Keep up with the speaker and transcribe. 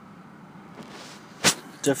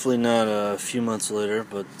Definitely not a few months later,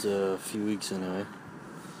 but a few weeks anyway.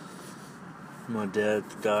 My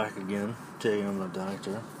dad's doc again, taking him to the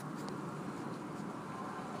doctor.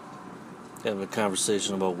 Having a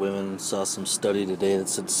conversation about women. Saw some study today that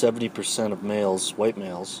said 70% of males, white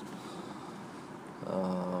males,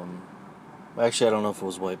 actually I don't know if it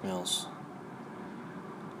was white males.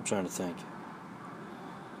 I'm trying to think.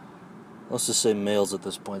 Let's just say males at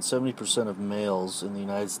this point. 70% of males in the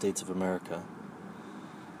United States of America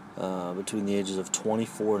between the ages of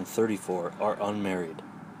 24 and 34 are unmarried.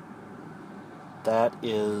 That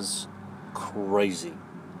is crazy.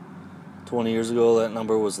 20 years ago, that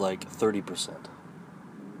number was like 30%.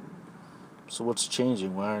 So what's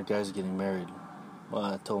changing? Why aren't guys getting married? Well,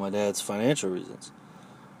 I told my dad it's financial reasons.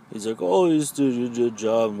 He's like, oh, you just did your good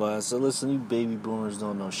job. And I said, listen, you baby boomers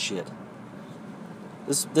don't know shit.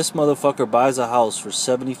 This motherfucker buys a house for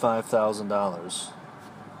 $75,000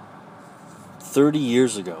 30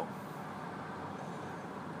 years ago,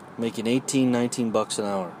 making 18, 19 bucks an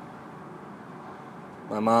hour.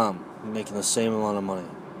 My mom making the same amount of money.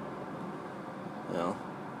 You know,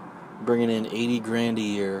 bringing in 80 grand a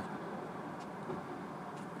year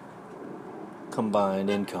combined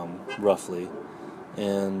income, roughly,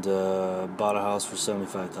 and bought a house for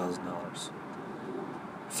 $75,000.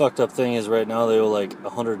 Fucked up thing is right now they owe like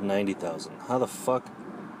 $190,000. How the fuck?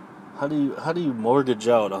 How do you mortgage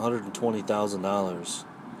out $120,000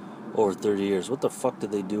 over 30 years? What the fuck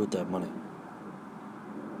did they do with that money?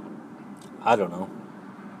 I don't know.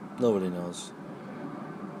 Nobody knows.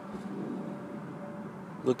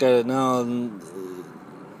 Look at it now, and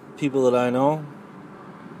people that I know,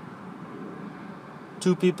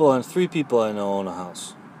 3 people I know own a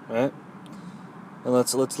house, right? And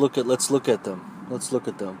let's look at them. Let's look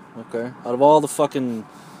at them, okay? Out of all the fucking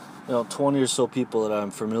 20 or so people that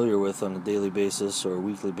I'm familiar with on a daily basis or a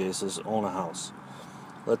weekly basis own a house.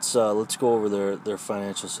 Let's go over their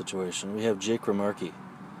financial situation. We have Jake Remarkey,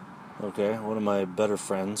 okay, one of my better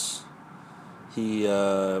friends. He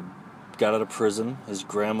got out of prison. His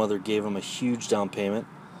grandmother gave him a huge down payment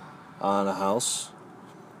on a house.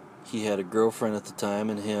 He had a girlfriend at the time,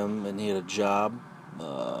 and he had a job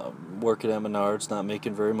working at Menards, not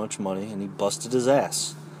making very much money, and he busted his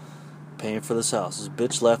ass paying for this house. His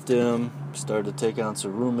bitch left him, started to take on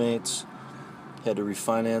some roommates, had to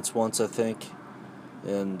refinance once, I think,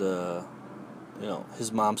 and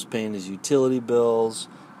his mom's paying his utility bills.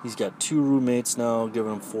 He's got 2 roommates now,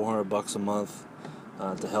 giving him $400 a month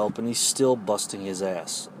to help, and he's still busting his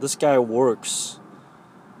ass. This guy works,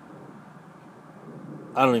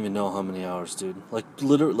 I don't even know how many hours, dude. Like,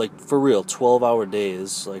 literally, like, for real, 12-hour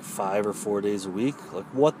days, like 5 or 4 days a week. Like,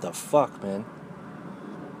 what the fuck, man?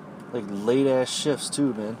 Like, late-ass shifts,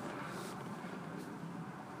 too, man.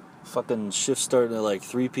 Fucking shifts starting at, like,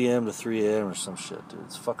 3 p.m. to 3 a.m. or some shit, dude.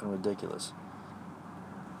 It's fucking ridiculous.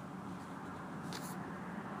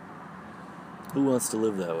 Who wants to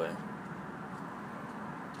live that way?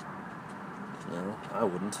 I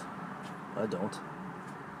wouldn't. I don't.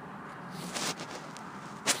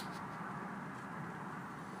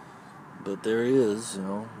 But there he is,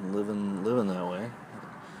 living that way.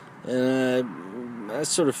 And I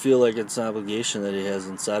sort of feel like it's an obligation that he has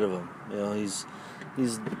inside of him.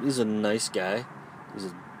 He's a nice guy.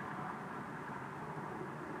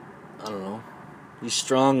 I don't know. He's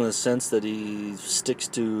strong in the sense that he sticks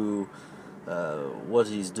to what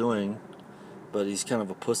he's doing, but he's kind of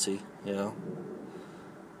a pussy,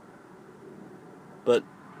 But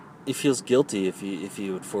he feels guilty if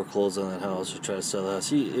he would foreclose on that house or try to sell the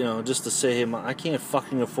house. Just to say, hey, I can't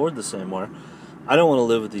fucking afford this anymore. I don't want to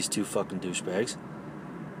live with these 2 fucking douchebags.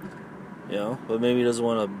 But maybe he doesn't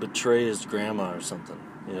want to betray his grandma or something.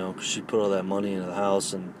 Because she put all that money into the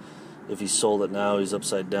house, and if he sold it now, he's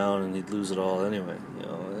upside down and he'd lose it all anyway.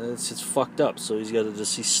 It's fucked up. So he's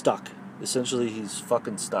he's stuck. Essentially, he's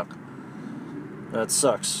fucking stuck. That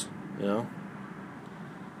sucks.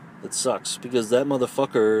 It sucks, because that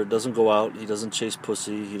motherfucker doesn't go out, he doesn't chase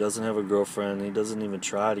pussy, he doesn't have a girlfriend, he doesn't even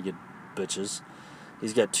try to get bitches.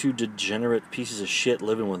 He's got 2 degenerate pieces of shit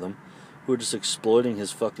living with him, who are just exploiting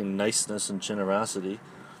his fucking niceness and generosity,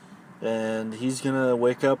 and he's gonna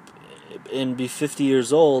wake up and be 50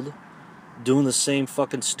 years old doing the same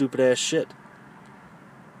fucking stupid ass shit.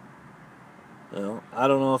 I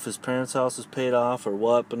don't know if his parents' house is paid off or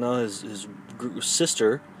what, but now his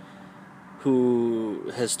sister, who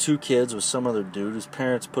has 2 kids with some other dude, whose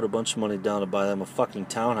parents put a bunch of money down to buy them a fucking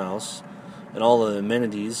townhouse, and all the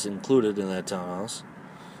amenities included in that townhouse.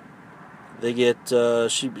 They get,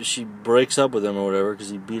 she breaks up with him or whatever, because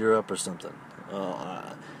he beat her up or something.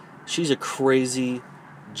 She's a crazy,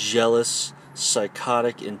 jealous,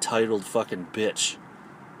 psychotic, entitled fucking bitch.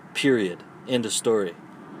 Period. End of story.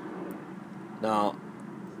 Now,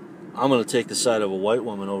 I'm going to take the side of a white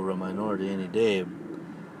woman over a minority any day,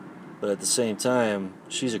 but at the same time,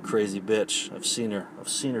 she's a crazy bitch. I've seen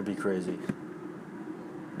her be crazy.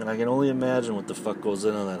 And I can only imagine what the fuck goes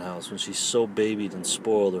in that house when she's so babied and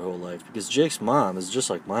spoiled her whole life. Because Jake's mom is just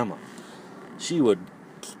like my mom. She would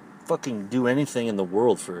fucking do anything in the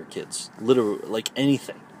world for her kids. Literally, like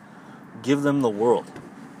anything. Give them the world.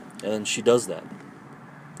 And she does that.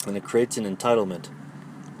 And it creates an entitlement.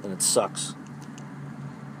 And it sucks.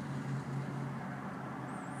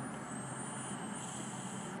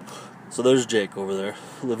 So there's Jake over there,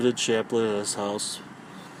 living in Chaplin at his house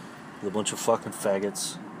with a bunch of fucking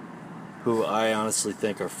faggots, who I honestly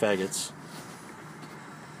think are faggots,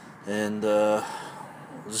 and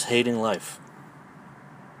just hating life.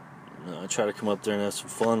 I try to come up there and have some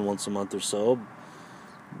fun once a month or so,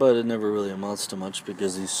 but it never really amounts to much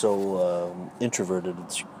because he's so introverted,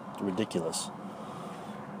 it's ridiculous.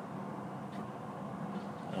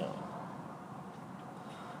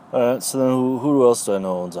 Alright, so then who else do I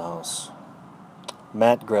know owns a house?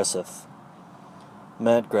 Matt Gresseth.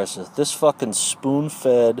 This fucking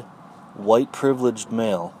spoon-fed, white privileged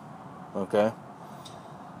male, okay?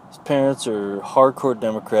 His parents are hardcore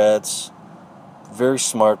Democrats, very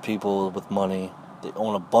smart people with money. They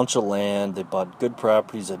own a bunch of land, they bought good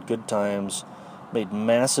properties at good times, made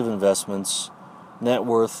massive investments, net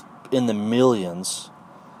worth in the millions.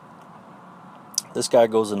 This guy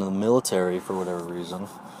goes into the military for whatever reason.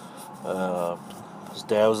 His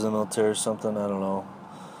dad was in the military or something, I don't know.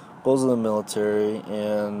 Goes in the military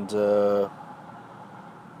and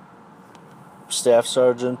staff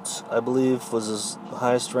sergeant, I believe, was his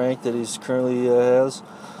highest rank that he's currently has.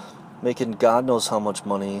 Making God knows how much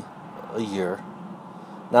money a year.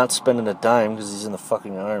 Not spending a dime because he's in the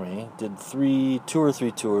fucking army. Did 2 or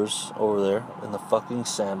 3 tours over there in the fucking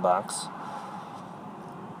sandbox.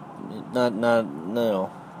 Not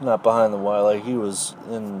behind the wall. Like he was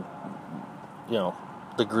in,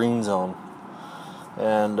 the green zone.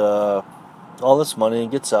 And all this money,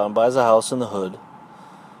 and gets out and buys a house in the hood.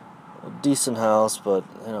 A decent house, but,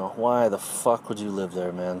 why the fuck would you live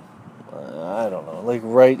there, man? I don't know. Like,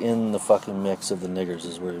 right in the fucking mix of the niggers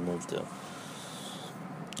is where he moved to.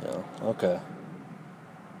 Yeah, okay.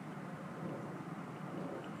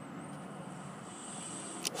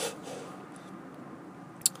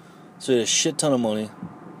 So he had a shit ton of money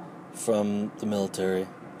from the military.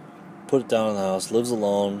 Put it down in the house, lives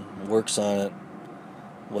alone, works on it,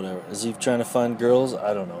 whatever. Is he trying to find girls?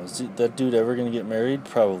 I don't know. Is that dude ever going to get married?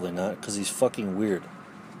 Probably not, because he's fucking weird.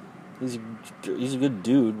 He's a good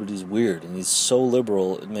dude, but he's weird, and he's so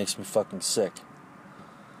liberal, it makes me fucking sick.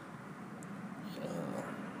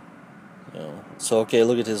 So, okay,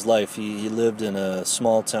 look at his life. He lived in a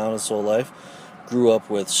small town his whole life, grew up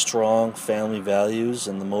with strong family values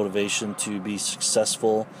and the motivation to be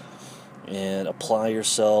successful and apply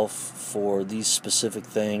yourself for these specific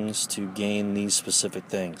things to gain these specific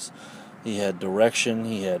things. He had direction,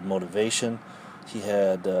 he had motivation, he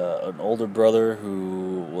had an older brother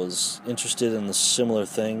who was interested in the similar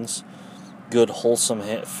things, good wholesome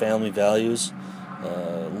family values,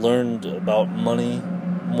 learned about money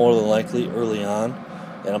more than likely early on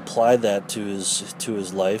and applied that to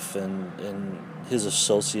his life and his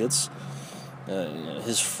associates.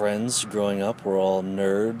 His friends growing up were all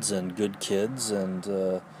nerds and good kids, and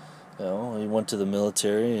he went to the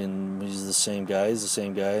military, and he's the same guy,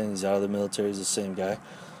 and he's out of the military, he's the same guy,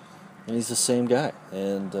 and he's the same guy,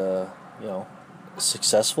 and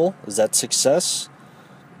successful? Is that success?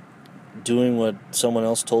 Doing what someone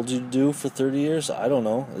else told you to do for 30 years? I don't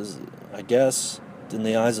know. I guess in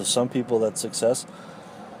the eyes of some people that's success.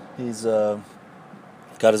 He's got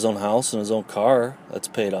his own house and his own car that's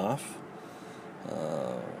paid off.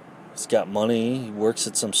 He's got money. He works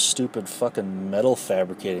at some stupid fucking metal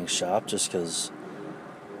fabricating shop just because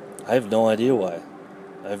I have no idea why.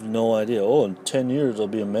 I have no idea. Oh, in 10 years I'll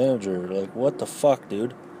be a manager. Like, what the fuck,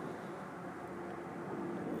 dude?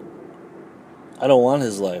 I don't want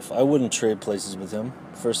his life. I wouldn't trade places with him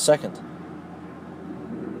for a second.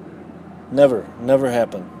 Never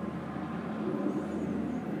happen.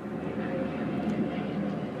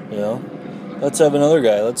 Let's have another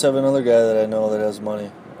guy. Let's have another guy that I know that has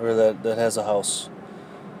money, or that has a house.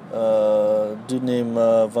 Dude named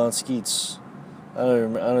Von Skeets. I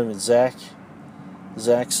don't even Zach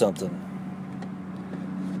something.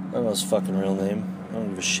 I don't know his fucking real name. I don't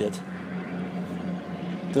give a shit.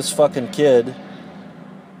 This fucking kid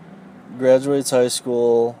graduates high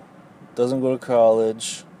school, doesn't go to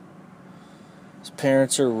college. His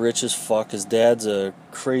parents are rich as fuck. His dad's a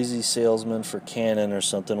crazy salesman for Canon or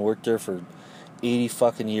something. Worked there for 80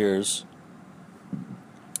 fucking years.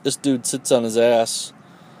 This dude sits on his ass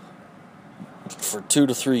for 2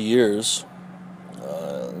 to 3 years,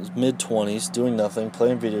 his mid-20s, doing nothing,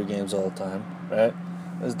 playing video games all the time, right?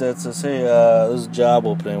 His dad says, hey, there's a job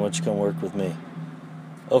opening, why don't you come work with me?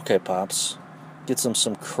 Okay, Pops. Gets him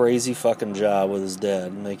some crazy fucking job with his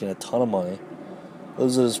dad, making a ton of money.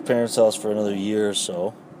 Lives at his parents' house for another year or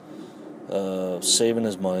so, saving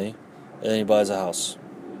his money, and then he buys a house.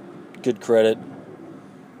 Good credit,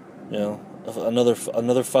 you know. Another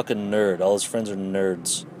fucking nerd. All his friends are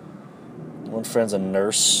nerds. One friend's a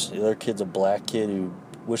nurse. The other kid's a black kid who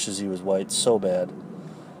wishes he was white so bad.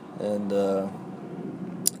 And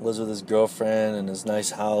lives with his girlfriend in his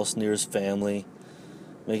nice house near his family,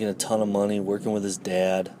 making a ton of money, working with his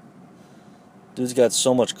dad. Dude's got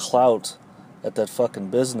so much clout at that fucking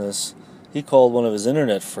business, he called one of his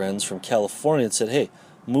internet friends from California and said, hey,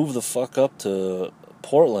 move the fuck up to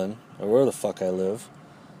Portland, or where the fuck I live,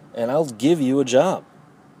 and I'll give you a job.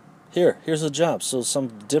 Here's a job. So some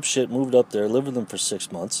dipshit moved up there, lived with him for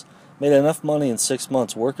 6 months, made enough money in 6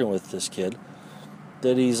 months working with this kid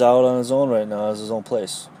that he's out on his own right now, has his own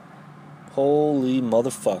place. Holy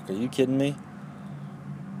motherfucker, are you kidding me?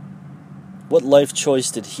 What life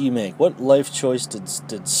choice did he make? What life choice did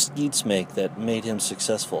Skeets make that made him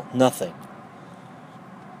successful? Nothing.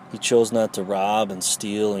 He chose not to rob and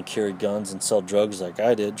steal and carry guns and sell drugs like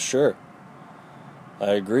I did. Sure.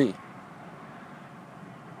 I agree.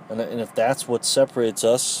 And if that's what separates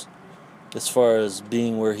us, as far as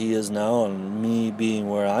being where he is now and me being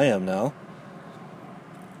where I am now,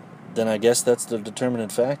 then I guess that's the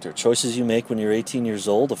determinant factor. Choices you make when you're 18 years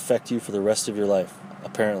old affect you for the rest of your life,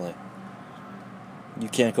 apparently. You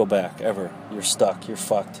can't go back, ever. You're stuck. You're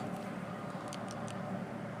fucked.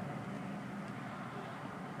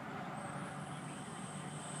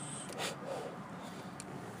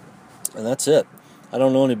 And that's it. I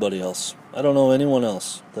don't know anybody else. I don't know anyone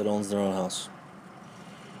else that owns their own house.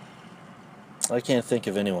 I can't think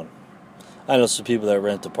of anyone. I know some people that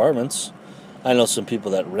rent apartments. I know some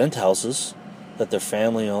people that rent houses that their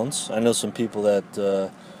family owns. I know some people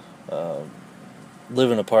that live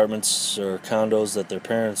in apartments or condos that their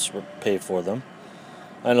parents pay for them.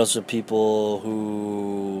 I know some people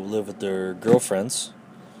who live with their girlfriends.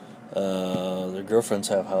 Their girlfriends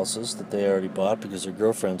have houses that they already bought because their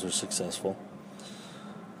girlfriends were successful.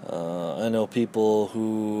 I know people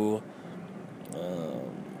who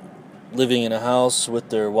living in a house with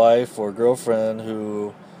their wife or girlfriend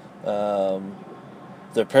who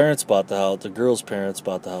their parents bought the house, the girl's parents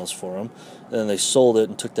bought the house for them, and then they sold it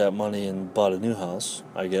and took that money and bought a new house,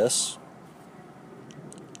 I guess.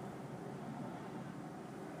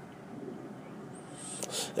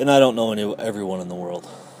 And I don't know everyone in the world.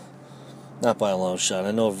 Not by a long shot.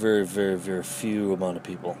 I know a very, very, very few amount of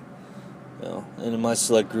people. You know, and in my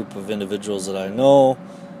select group of individuals that I know,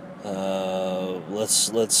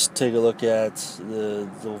 let's take a look at the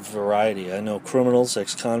variety. I know criminals,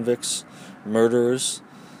 ex-convicts, murderers,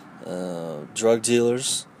 drug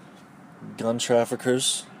dealers, gun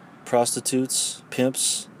traffickers, prostitutes,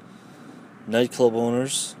 pimps, nightclub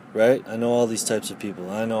owners, right? I know all these types of people.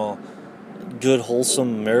 I know good,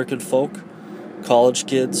 wholesome American folk, college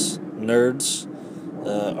kids, nerds,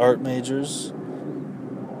 art majors,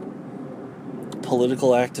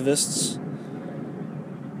 political activists.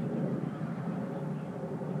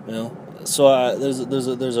 You know, so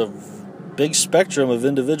there's a big spectrum of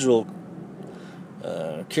individual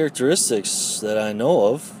characteristics that I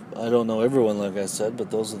know of. I don't know everyone, like I said,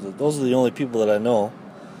 but those are the only people that I know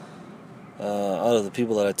out of the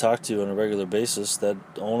people that I talk to on a regular basis that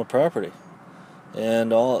own a property.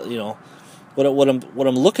 And all, you know, what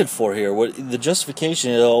I'm looking for here, what the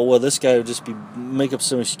justification is, oh well, this guy would just make up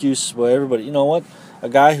some excuse. Well, everybody, you know what, a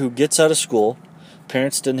guy who gets out of school,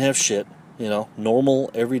 parents didn't have shit, you know,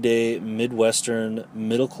 normal, everyday, Midwestern,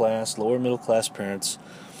 middle class, lower middle class parents.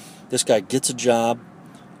 This guy gets a job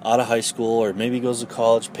out of high school, or maybe goes to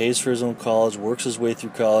college, pays for his own college, works his way through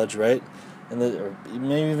college, right? And or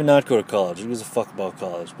maybe even not go to college. He gives a fuck about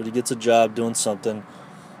college, but he gets a job doing something,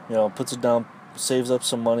 you know, puts it down, saves up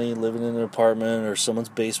some money, living in an apartment or someone's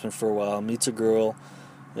basement for a while, meets a girl,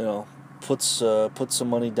 you know, puts some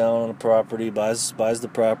money down on a property, buys the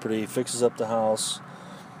property, fixes up the house,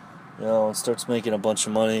 you know, and starts making a bunch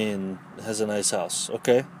of money and has a nice house.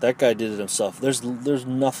 Okay, that guy did it himself. There's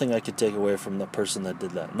nothing I could take away from the person that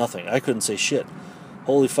did that. Nothing. I couldn't say shit.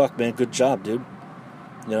 Holy fuck, man, good job, dude.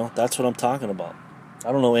 You know, that's what I'm talking about.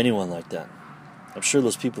 I don't know anyone like that. I'm sure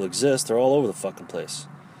those people exist. They're all over the fucking place.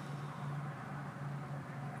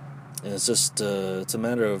 And it's just, it's a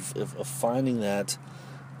matter of finding that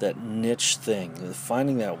that niche thing,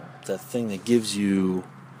 finding that thing that gives you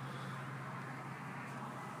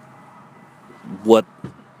what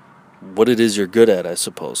it is you're good at, I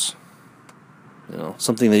suppose. You know,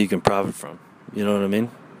 something that you can profit from. You know what I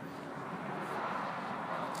mean?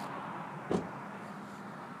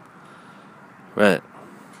 Right.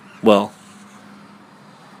 Well,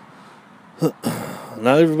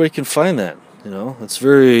 not everybody can find that. You know, it's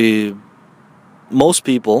very... Most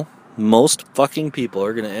fucking people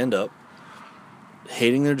are going to end up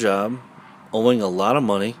hating their job, owing a lot of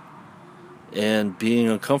money, and being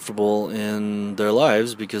uncomfortable in their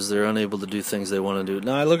lives because they're unable to do things they want to do.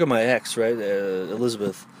 Now, I look at my ex, right,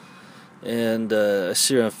 Elizabeth, and I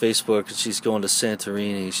see her on Facebook, and she's going to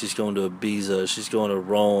Santorini, she's going to Ibiza, she's going to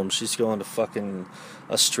Rome, she's going to fucking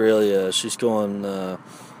Australia, she's going, I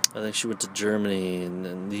think she went to Germany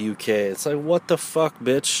and the UK. It's like, what the fuck,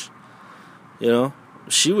 bitch? You know?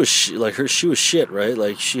 She was shit, right?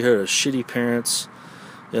 Like, she had shitty parents.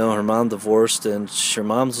 You know, her mom divorced, and her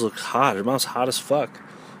mom's look hot. Her mom's hot as fuck.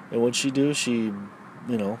 And what'd she do? She,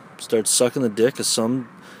 started sucking the dick of some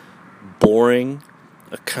boring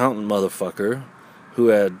accountant motherfucker who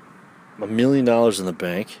had $1 million in the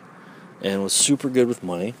bank and was super good with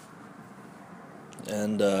money,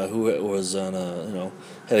 and who was on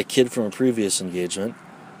had a kid from a previous engagement.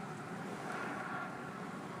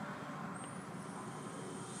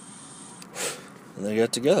 And they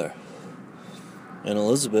got together. And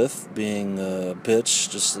Elizabeth, being a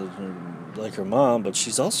bitch, just like her mom, but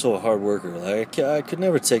she's also a hard worker. Like, I could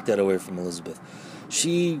never take that away from Elizabeth.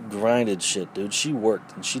 She grinded shit, dude. She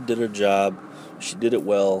worked, and she did her job. She did it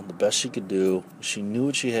well, the best she could do. She knew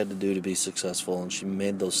what she had to do to be successful, and she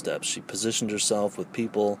made those steps. She positioned herself with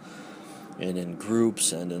people and in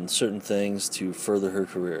groups and in certain things to further her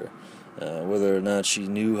career. Whether or not she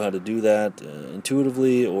knew how to do that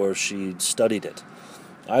intuitively or she studied it.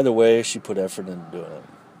 Either way, she put effort into doing it.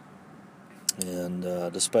 And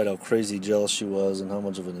despite how crazy jealous she was and how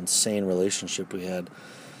much of an insane relationship we had,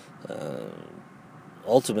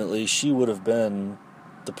 ultimately she would have been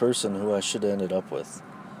the person who I should have ended up with.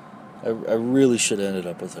 I really should have ended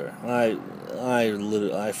up with her.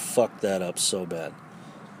 I fucked that up so bad.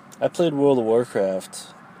 I played World of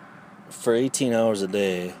Warcraft for 18 hours a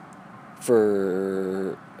day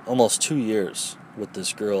for almost 2 years with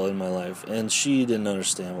this girl in my life, and she didn't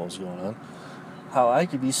understand what was going on. How I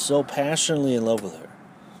could be so passionately in love with her,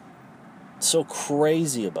 so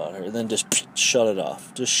crazy about her, and then just shut it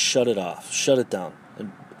off. Just shut it off. Shut it down.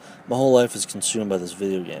 And my whole life is consumed by this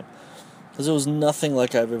video game. Because it was nothing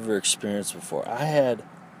like I've ever experienced before. I had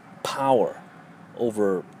power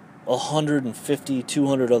over 150,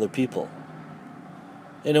 200 other people.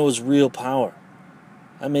 And it was real power.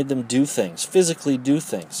 I made them do things, physically do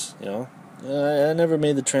things, I never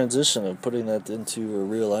made the transition of putting that into a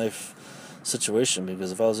real life situation,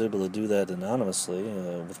 because if I was able to do that anonymously,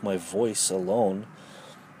 with my voice alone,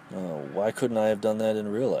 why couldn't I have done that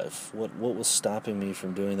in real life? What was stopping me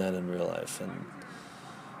from doing that in real life? And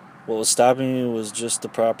what was stopping me was just the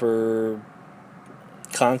proper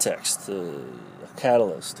context, a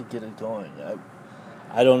catalyst to get it going.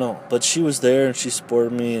 I don't know. But she was there, and she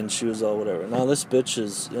supported me, and she was all whatever. Now this bitch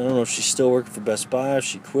is, I don't know if she's still working for Best Buy, if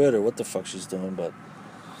she quit, or what the fuck she's doing, but,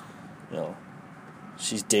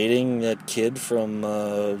 she's dating that kid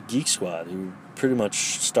from Geek Squad, who pretty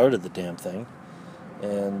much started the damn thing.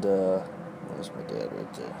 And, where's my dad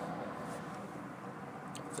right there?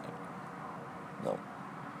 No.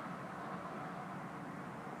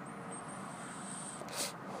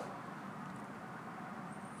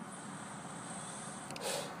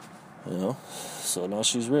 So now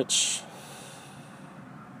she's rich.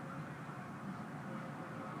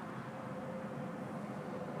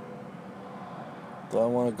 Do I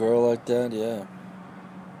want a girl like that? Yeah.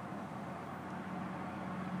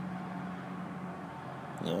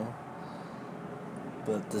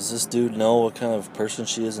 But does this dude know what kind of person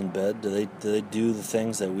she is in bed? Do they do the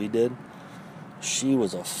things that we did? She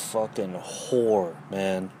was a fucking whore,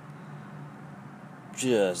 man.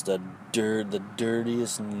 Just the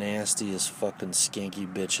dirtiest, nastiest fucking skanky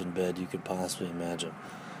bitch in bed you could possibly imagine.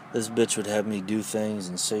 This bitch would have me do things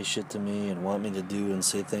and say shit to me and want me to do and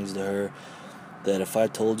say things to her that if I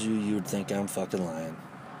told you, you would think I'm fucking lying.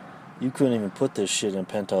 You couldn't even put this shit in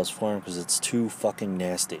Penthouse form because it's too fucking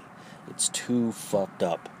nasty. It's too fucked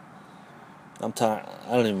up. I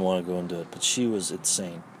don't even want to go into it, but she was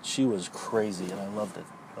insane. She was crazy, and I loved it.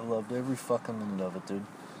 I loved every fucking minute of it, dude.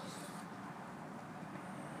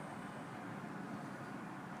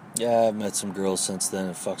 Yeah, I've met some girls since then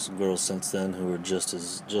and fucked some girls since then who were just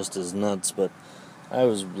as nuts, but I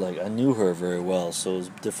was like, I knew her very well, so it was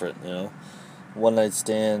different, one night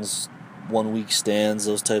stands, 1 week stands,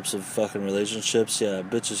 those types of fucking relationships, yeah, a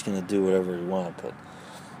bitch is gonna do whatever you want, but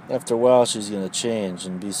after a while she's gonna change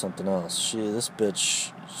and be something else. This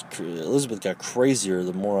bitch, Elizabeth, got crazier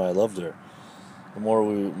the more I loved her. The more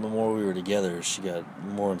we were together, she got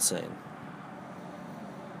more insane.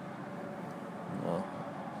 You know?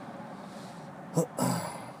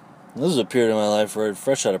 This is a period in my life where I'm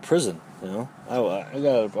fresh out of prison. You know,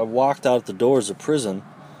 I walked out the doors of prison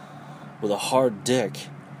with a hard dick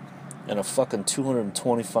and a fucking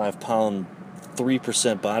 225-pound,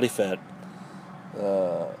 3% body fat,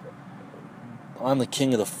 I'm the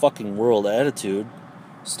king of the fucking world attitude.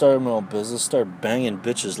 Started my own business, started banging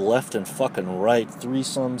bitches left and fucking right,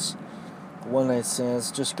 threesomes, one night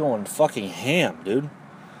stands, just going fucking ham, dude.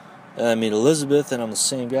 And I meet Elizabeth, and I'm the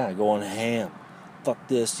same guy, going ham. Fuck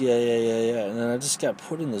this, yeah. And then I just got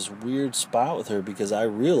put in this weird spot with her because I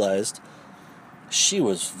realized she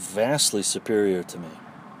was vastly superior to me.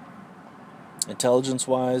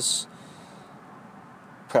 Intelligence-wise,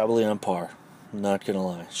 probably on par. Not gonna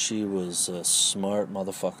lie. She was a smart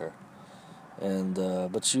motherfucker. And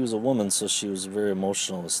but she was a woman, so she was very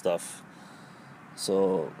emotional with stuff.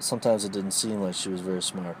 So sometimes it didn't seem like she was very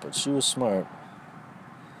smart, but she was smart.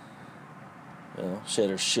 You know, she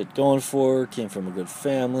had her shit going for her, came from a good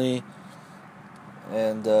family,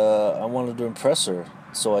 and I wanted to impress her.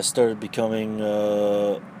 So I started becoming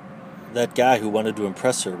that guy who wanted to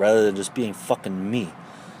impress her rather than just being fucking me.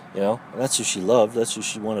 You know, and that's who she loved. That's who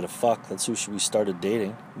she wanted to fuck. That's who we started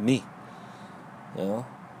dating. Me. You know.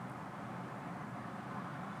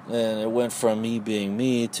 And it went from me being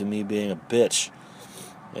me to me being a bitch.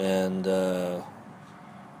 And then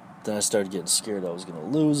I started getting scared I was going to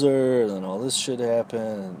lose her. And then all this shit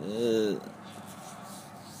happened. And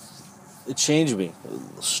it changed me.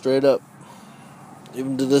 Straight up.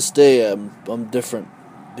 Even to this day, I'm different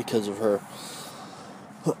because of her.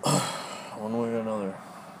 One way or another.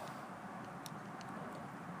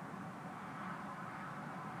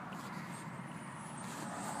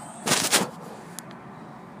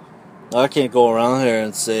 I can't go around here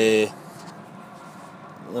and say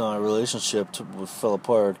our relationship fell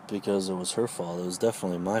apart because it was her fault. It was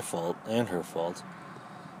definitely my fault and her fault.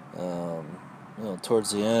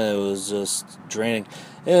 Towards the end, it was just draining.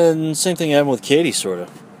 And same thing happened with Katie, sort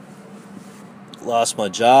of. Lost my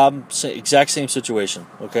job. Exact same situation,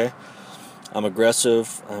 okay? I'm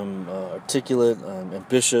aggressive. I'm articulate. I'm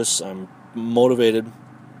ambitious. I'm motivated.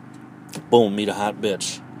 Boom, meet a hot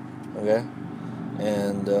bitch, okay?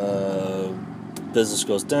 And business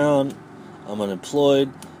goes down, I'm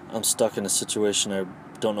unemployed, I'm stuck in a situation I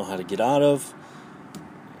don't know how to get out of.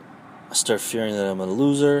 I start fearing that I'm a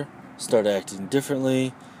loser, start acting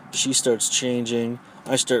differently, she starts changing,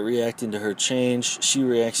 I start reacting to her change, she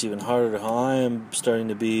reacts even harder to how I am starting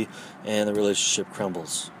to be, and the relationship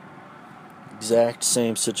crumbles. Exact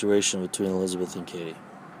same situation between Elizabeth and Katie.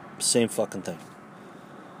 Same fucking thing.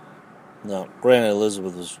 Now, granted,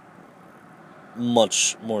 Elizabeth was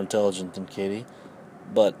much more intelligent than Katie,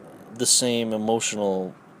 but the same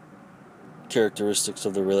emotional characteristics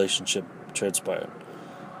of the relationship transpired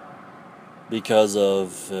because of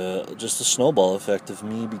just the snowball effect of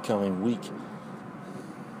me becoming weak.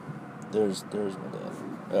 There's my dad.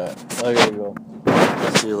 Alright, I gotta go.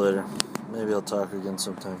 See you later. Maybe I'll talk again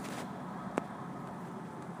sometime.